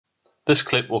This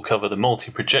clip will cover the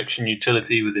multi-projection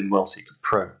utility within WellSeeker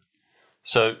Pro.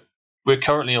 So we're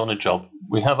currently on a job.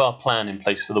 We have our plan in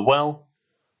place for the well.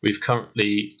 We've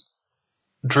currently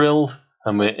drilled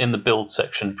and we're in the build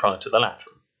section prior to the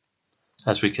lateral,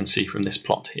 as we can see from this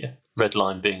plot here. Red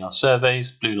line being our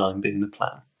surveys, blue line being the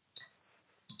plan.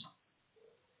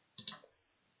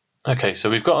 Okay, so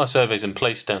we've got our surveys in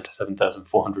place down to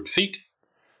 7,400 feet.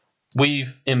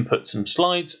 We've input some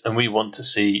slides and we want to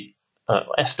see,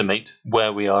 estimate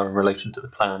where we are in relation to the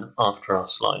plan after our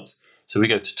slides. So we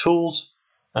go to Tools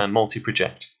and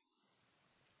Multi-Project.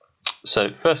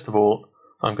 So first of all,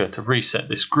 I'm going to reset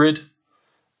this grid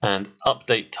and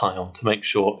update tile to make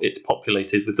sure it's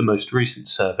populated with the most recent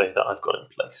survey that I've got in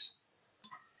place.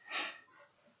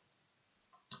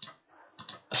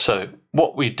 So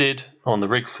what we did on the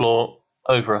rig floor,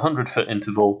 over 100-foot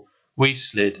interval, we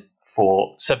slid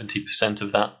for 70%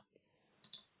 of that.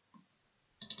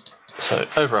 So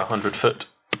over 100 foot,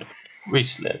 we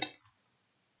slid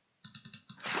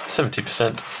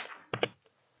 70%,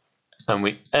 and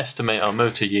we estimate our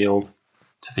motor yield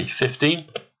to be 15,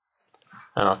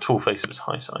 and our tool face was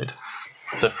high side.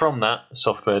 So from that, the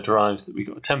software derives that we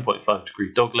got a 10.5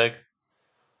 degree dogleg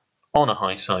on a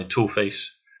high side tool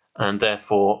face, and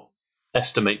therefore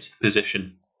estimates the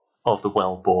position of the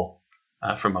well bore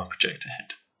from our projector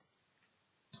head.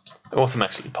 It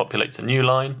automatically populates a new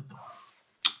line.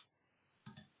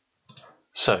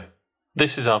 So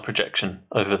this is our projection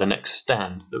over the next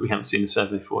stand that we haven't seen a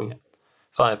survey for yet.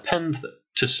 If I append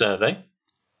to survey,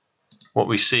 what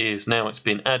we see is now it's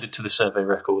been added to the survey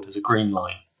record as a green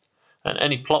line. And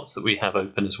any plots that we have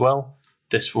open as well,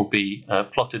 this will be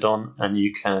plotted on, and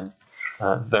you can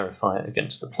verify it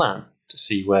against the plan to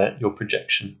see where your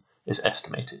projection is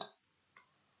estimated.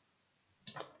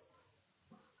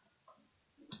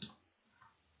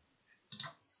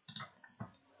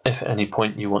 If at any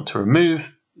point you want to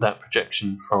remove that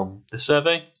projection from the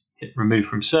survey, hit Remove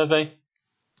from Survey,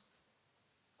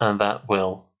 and that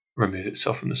will remove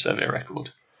itself from the survey record.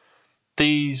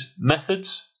 These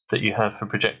methods that you have for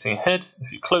projecting ahead,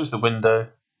 if you close the window,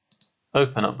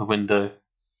 open up the window,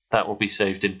 that will be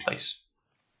saved in place.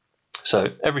 So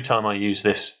every time I use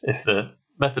this, if the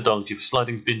methodology for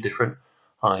sliding has been different,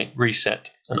 I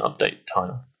reset and update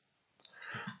tile.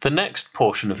 The next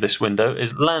portion of this window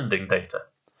is landing data.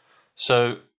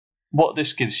 So what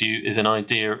this gives you is an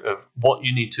idea of what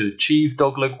you need to achieve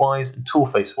dogleg wise and tool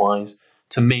face wise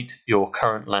to meet your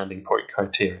current landing point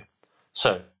criteria.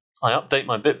 So I update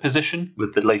my bit position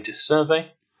with the latest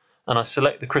survey, and I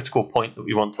select the critical point that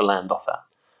we want to land off at.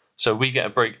 So we get a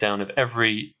breakdown of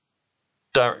every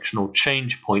directional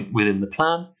change point within the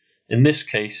plan. In this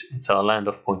case, it's our land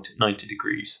off point at 90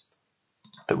 degrees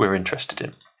that we're interested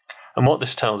in. And what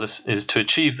this tells us is to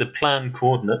achieve the plan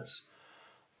coordinates,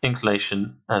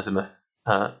 inclination, azimuth,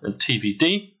 and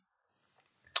TVD.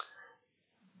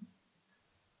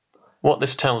 What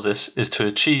this tells us is to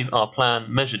achieve our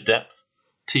plan measured depth,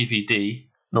 TVD,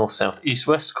 north, south, east,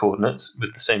 west coordinates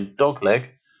with the same dogleg,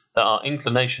 that our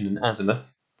inclination and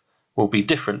azimuth will be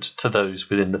different to those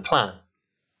within the plan.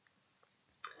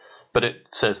 But it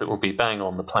says that we'll be bang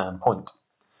on the plan point.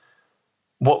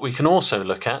 What we can also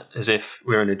look at is if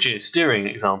we're in a geosteering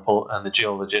example and the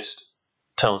geologist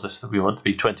tells us that we want to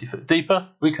be 20 foot deeper,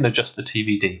 we can adjust the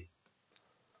TVD.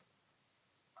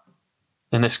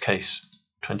 In this case,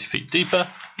 20 feet deeper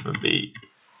would be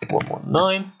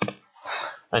 119,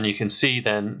 and you can see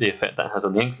then the effect that has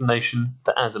on the inclination,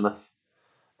 the azimuth,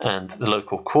 and the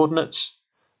local coordinates,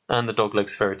 and the dogleg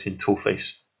severity and tool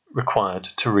face required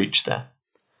to reach there.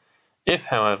 If,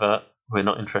 however, we're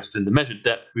not interested in the measured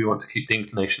depth, we want to keep the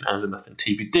inclination, azimuth, and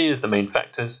TVD as the main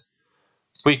factors,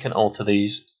 we can alter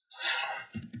these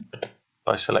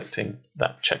by selecting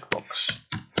that checkbox.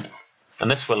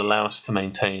 And this will allow us to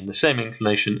maintain the same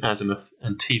inclination, azimuth,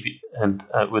 and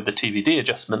with the TVD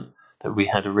adjustment that we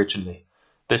had originally.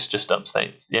 This just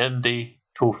updates the MD,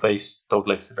 tool face,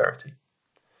 dogleg severity.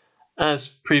 As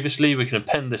previously, we can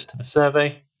append this to the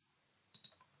survey.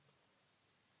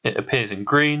 It appears in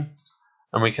green,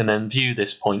 and we can then view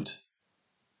this point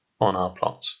on our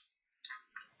plots.